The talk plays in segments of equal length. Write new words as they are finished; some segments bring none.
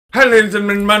Hi ladies and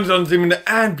gentlemen, my name is AwesomeDemon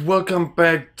and welcome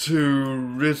back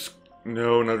to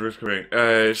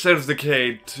CEST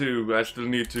Decay 2. I still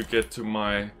need to get to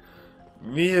my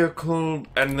vehicle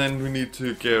and then we need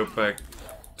to go back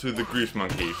to the grease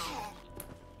monkeys.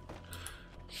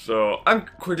 So I'm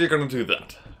quickly gonna do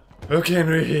that. Okay, and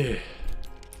we're here.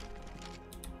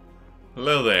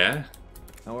 Hello there.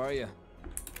 How are you?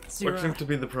 What seems to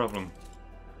be the problem?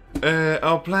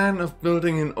 Our plan of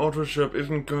building an auto shop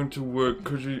isn't going to work.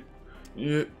 Could you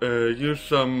use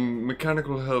some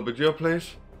mechanical help at your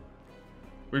place?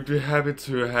 We'd be happy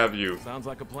to have you. Sounds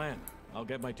like a plan. I'll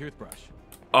get my toothbrush.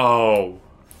 Oh,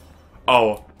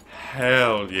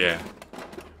 hell yeah.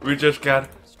 We just got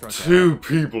two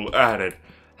people added.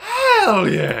 Hell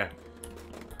yeah.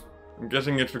 I'm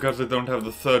guessing it's because they don't have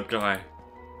the third guy.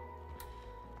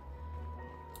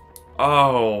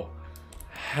 Oh,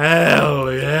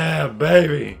 hell yeah,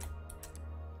 baby!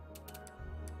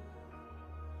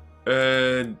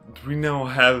 We now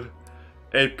have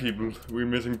 8 people. We're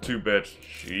missing 2 beds.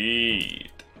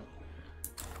 Shit.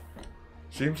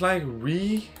 Seems like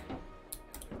we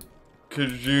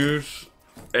could use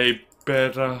a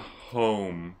better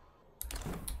home.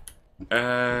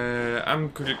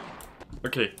 Okay,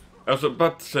 I was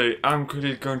about to say, I'm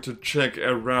quickly going to check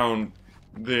around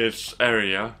this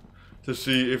area to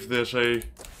see if there's a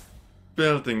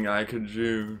building I could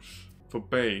use for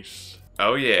base.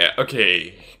 Oh yeah,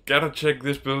 okay. Gotta check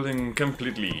this building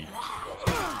completely.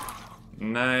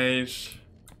 Nice.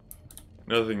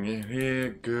 Nothing in here,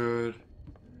 good.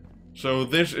 So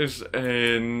this is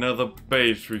another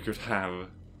base we could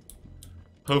have.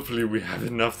 Hopefully we have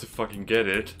enough to fucking get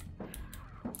it.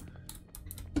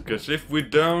 Because if we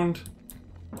don't,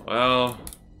 well,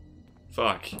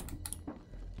 fuck.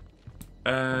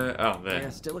 Oh, there. Yeah,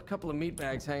 still a couple of meat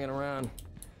bags hanging around.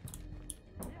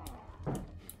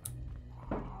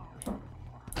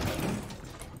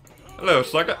 Hello,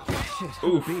 sucker. Shit,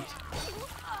 Oof. beat.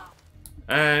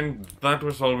 And that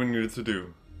was all we needed to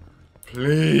do.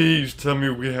 Please tell me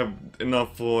we have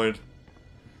enough for it.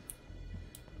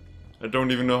 I don't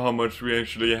even know how much we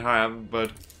actually have,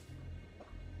 but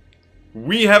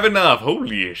we have enough.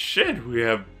 Holy shit, we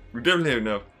definitely have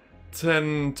enough.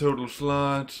 10 total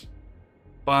slots.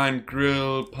 Bar and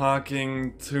grill,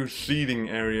 parking, 2 seating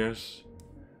areas.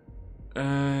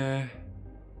 Claim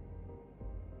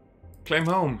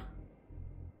home.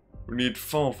 We need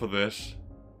 4 for this.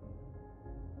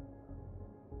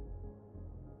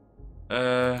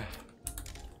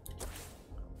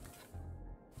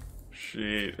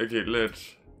 Shit. Okay,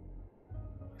 let's.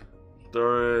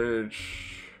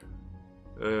 Storage.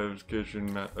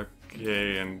 Kitchen map.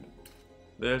 Okay, and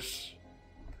this.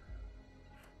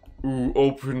 Ooh,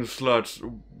 open slots.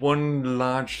 1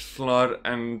 large slot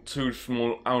and 2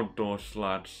 small outdoor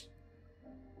slots.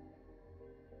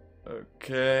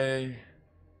 Okay.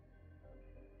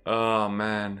 Oh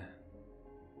man.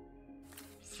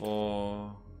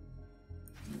 4.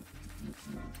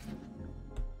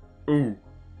 Ooh.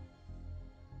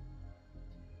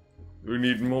 We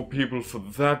need more people for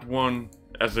that one.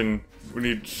 As in, we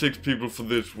need 6 people for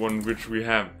this one, which we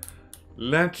have.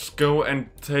 Let's go and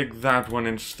take that one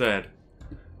instead.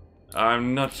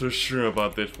 I'm not so sure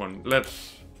about this one.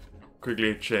 Let's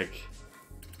quickly check.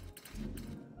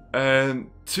 2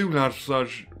 large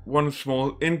slots, 1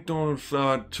 small indoor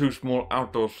slot, 2 small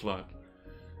outdoor slots.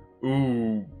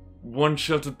 Ooh, 1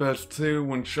 sheltered bed, 2,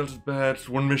 1 sheltered bed,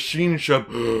 1 machine shop.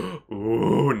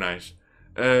 Ooh, nice.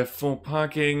 4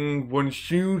 parking, 1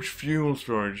 huge fuel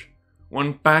storage,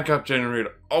 1 backup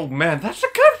generator. Oh man, that's a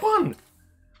good one!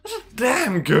 That's a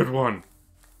damn good one!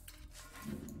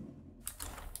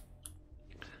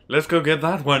 Let's go get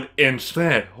that one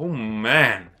instead. Oh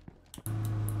man.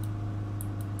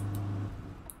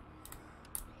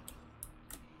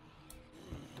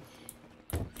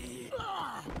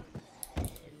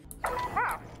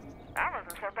 That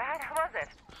wasn't so bad, was it?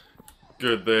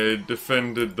 Good, they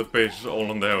defended the base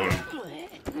all on their own.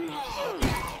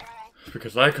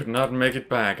 Because I could not make it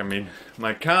back. I mean,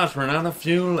 my cars ran out of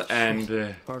fuel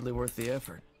and... Hardly worth the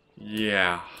effort.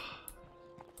 yeah.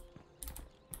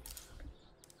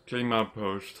 Claim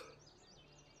outpost.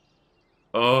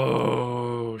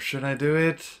 Oh, should I do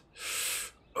it?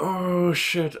 Oh,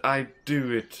 should I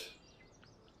do it?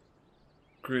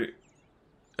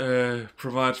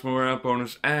 Provides morale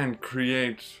bonus and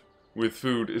creates with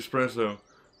food espresso.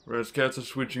 Whereas cats are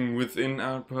switching within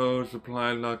outpost,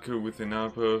 apply locker within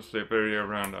outpost, they vary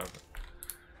around outpost.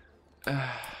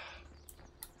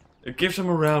 It gives a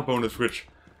morale bonus, which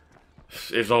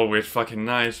is always fucking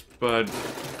nice, but...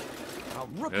 A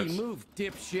rookie move,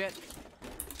 dipshit.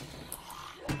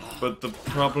 But the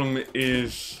problem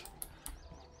is...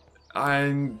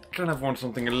 I kind of want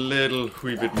something a little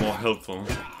wee bit more helpful.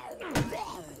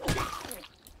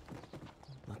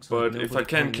 But if I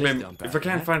can't claim, if I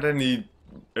can't find any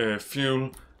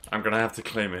fuel, I'm gonna have to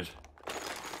claim it.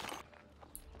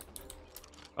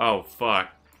 Oh fuck!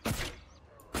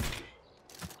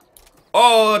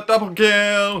 Oh, double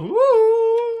kill!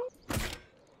 Woo!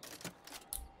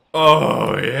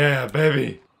 Oh yeah,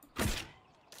 baby!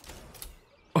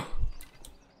 Oh.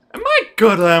 Am I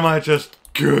good or am I just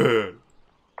good?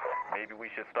 Maybe we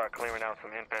should start clearing out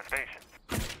some infestations.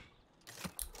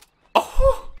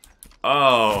 Oh!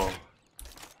 Oh.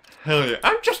 Hell yeah.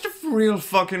 I'm just a real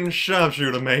fucking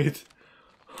sharpshooter, mate.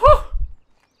 Huh.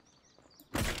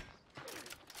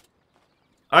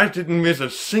 I didn't miss a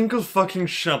single fucking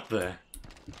shot there.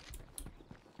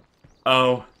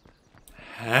 Oh.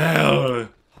 Hell.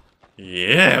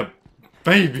 Yeah,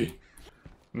 baby.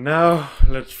 Now,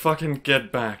 let's fucking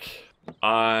get back.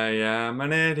 I am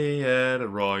an idiot, a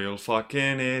royal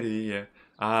fucking idiot.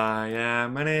 I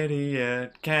am an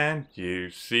idiot, can't you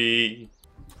see?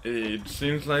 It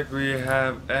seems like we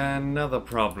have another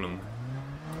problem.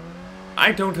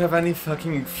 I don't have any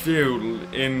fucking fuel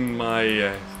in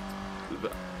my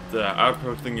the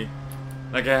outpost thingy.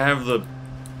 Like I have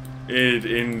it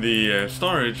in the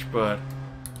storage, but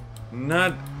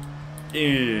not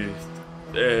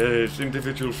as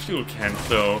individual fuel cans.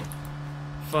 So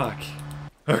fuck.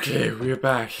 Okay, we're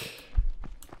back.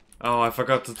 Oh, I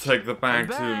forgot to take the bag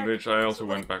to which I also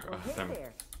went back. Oh, damn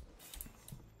it.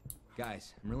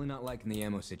 Guys, I'm really not liking the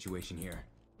ammo situation here.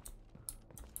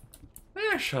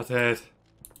 Eh, shut it.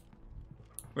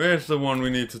 Where's the one we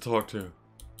need to talk to?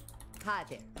 Hi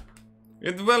there.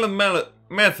 You developed a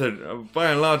method of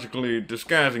biologically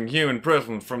disguising human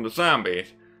presence from the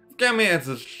zombies. Get me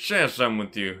to share some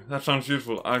with you. That sounds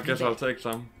useful. I guess I'll take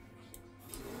some.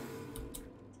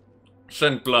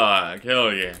 Scent block.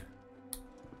 Hell yeah.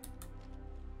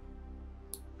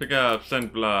 Pick up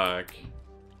scent block.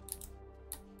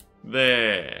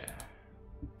 There.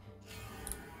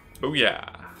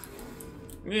 Booyah.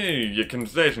 Your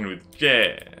conversation with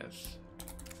Jazz.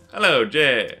 Hello,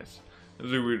 Jazz.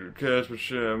 As we request for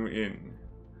share in.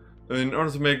 In order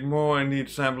to make more, I need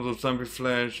samples of zombie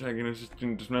flesh. I can assist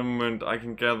in dismemberment. I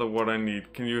can gather what I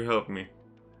need. Can you help me?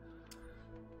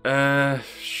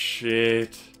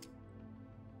 Shit.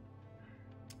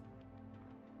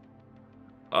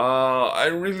 I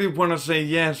really want to say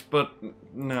yes, but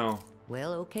no.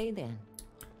 Well, okay then.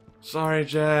 Sorry,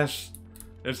 Jess.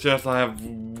 It's just I have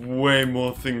way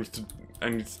more things I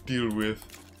need to deal with.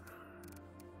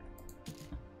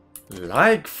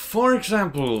 Like, for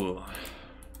example,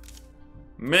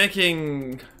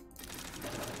 making...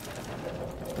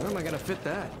 Where am I gonna fit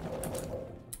that?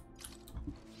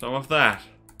 some of that.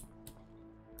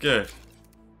 Good.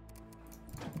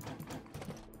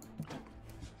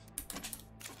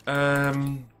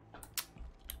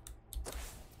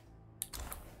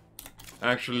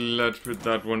 Actually, let's put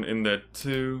that one in there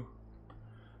too.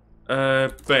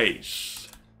 Base.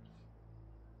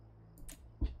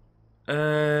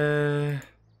 Yeah,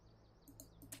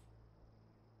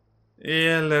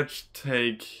 let's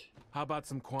take... How about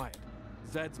some quiet?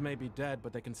 Zeds may be dead,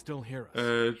 but they can still hear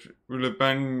us. Will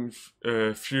abandon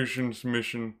Fusion's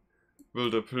mission.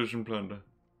 Build a prison planter.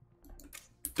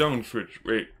 Don't switch.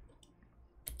 Wait.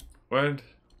 What?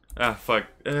 Ah, fuck.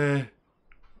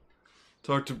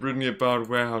 Talk to Brittany about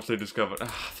warehouse they discovered.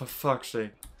 Ah, for fuck's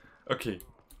sake. Okay.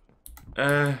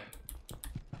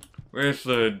 Where's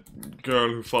the girl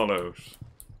who follows?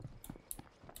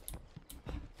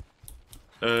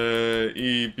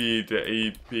 EPD,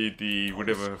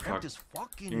 whatever her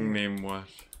fucking name was.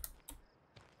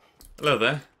 Hello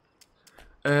there.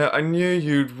 I knew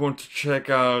you'd want to check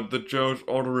out the Joe's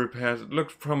auto repairs. It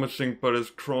looks promising, but it's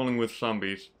crawling with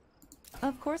zombies.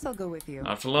 Of course I'll go with you.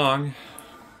 Not for long.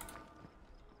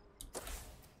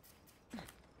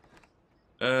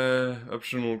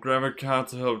 Optional, grab a car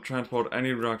to help transport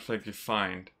any rucksack you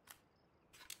find.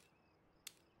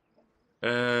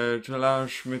 To allow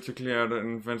Schmidt to clear out an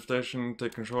infestation,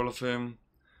 take control of him.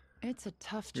 It's a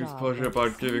tough Use job. pleasure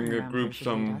about giving a group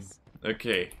some...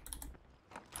 Okay.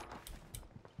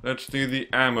 Let's do the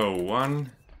ammo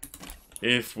one.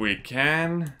 If we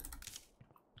can.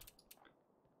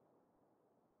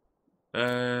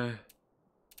 Gotta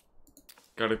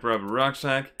grab a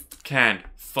rucksack. Can't.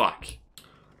 Fuck.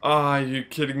 Ah, are you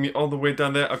kidding me? All the way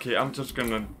down there? Okay, I'm just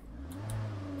gonna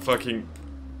fucking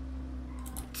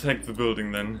take the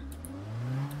building then.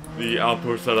 The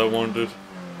outpost that I wanted.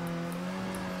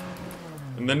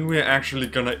 And then we're actually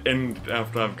gonna end it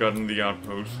after I've gotten the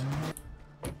outpost.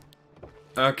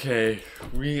 Okay,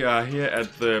 we are here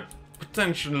at the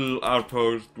potential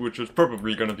outpost, which is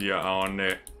probably gonna be our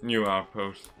new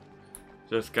outpost.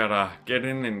 Just gotta get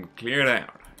in and clear it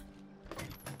out.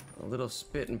 A little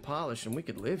spit and polish and we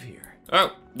could live here.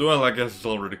 Oh, well, I guess it's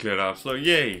already cleared out, so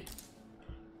yay.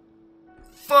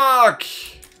 Fuck!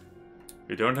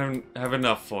 We don't have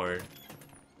enough for it.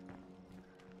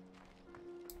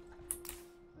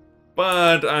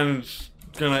 But I'm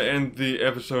gonna end the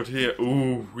episode here.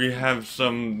 Ooh, we have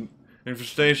some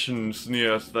infestations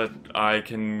near us that I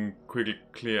can quickly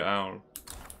clear out.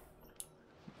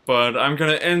 But I'm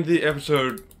gonna end the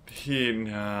episode here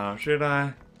now, should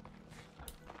I?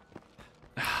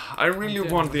 I really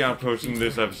want the outpost in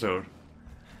this episode.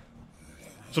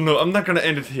 So no, I'm not gonna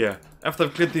end it here. After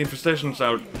I've cleared the infestations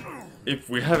out, if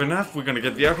we have enough, we're gonna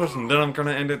get the outpost and then I'm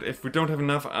gonna end it. If we don't have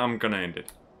enough, I'm gonna end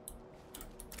it.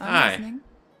 Hi. Listening.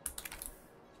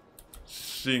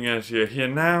 Seeing as you're here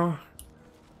now,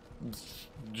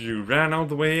 you ran all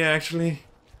the way here actually.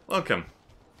 Welcome.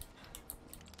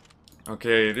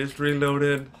 Okay, it is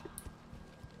reloaded.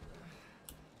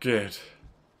 Good.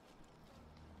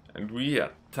 And we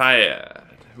are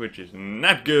tired, which is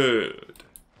not good.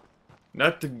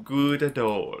 Not good at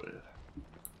all.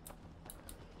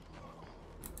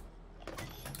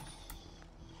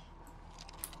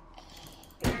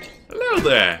 Hello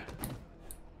there.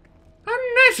 How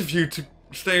nice of you to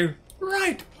stay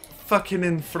right fucking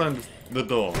in front of the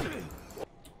door.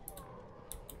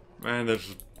 Man,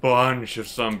 there's a bunch of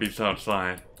zombies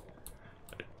outside.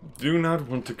 I do not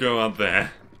want to go out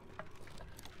there.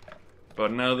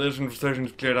 But now this infestation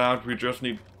is cleared out, we just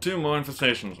need 2 more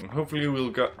infestations, and hopefully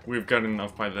we've got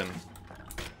enough by then.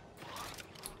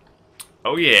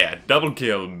 Oh yeah, double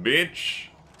kill, bitch!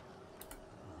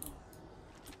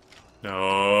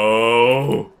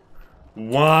 No!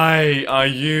 Why are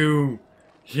you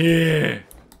here?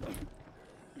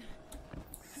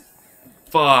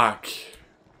 Fuck!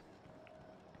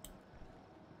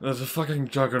 There's a fucking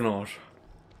juggernaut.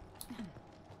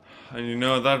 And you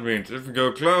know what that means. If we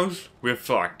go close, we're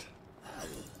fucked.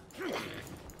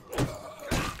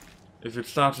 If it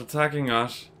starts attacking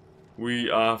us, we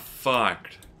are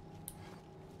fucked.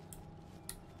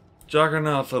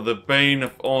 Juggernauts are the bane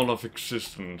of all of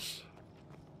existence.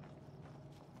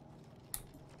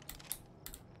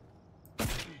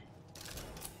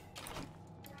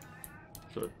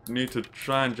 So need to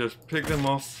try and just pick them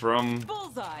off from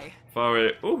Bullseye. far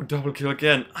away. Ooh, double kill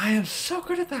again. I am so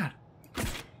good at that.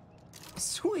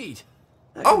 Sweet.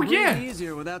 That Oh, could be yeah.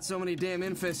 easier without so many damn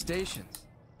infestations.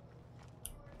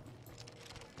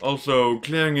 Also,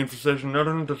 clearing infestation not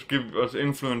only does give us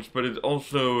influence, but it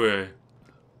also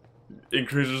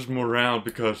increases morale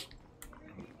because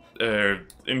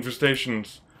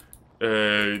infestations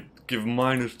give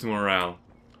minus to morale.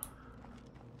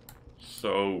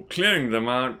 So clearing them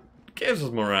out gives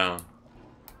us morale.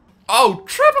 Oh,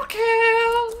 triple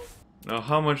kill! Now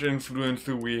how much influence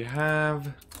do we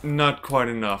have? Not quite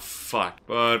enough, fuck.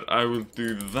 But I will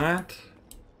do that.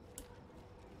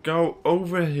 Go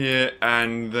over here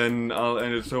and then I'll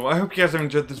end it. So I hope you guys have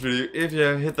enjoyed this video. If you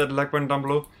have, hit that like button down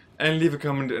below and leave a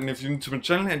comment. And if you're new to my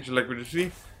channel and you like what you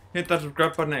see, hit that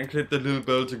subscribe button and click the little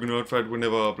bell to get notified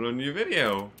whenever I upload a new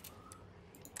video.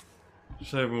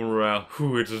 7 morale.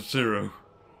 Whew, it's a 0.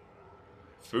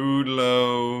 Food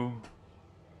low.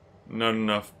 Not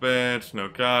enough beds, no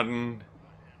garden.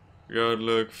 God,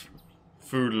 look.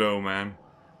 Food low, man.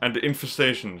 And the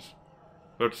infestations.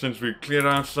 But since we cleared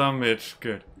out some, it's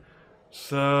good.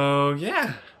 So,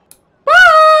 yeah.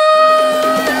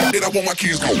 Bye! I want my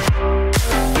kids go.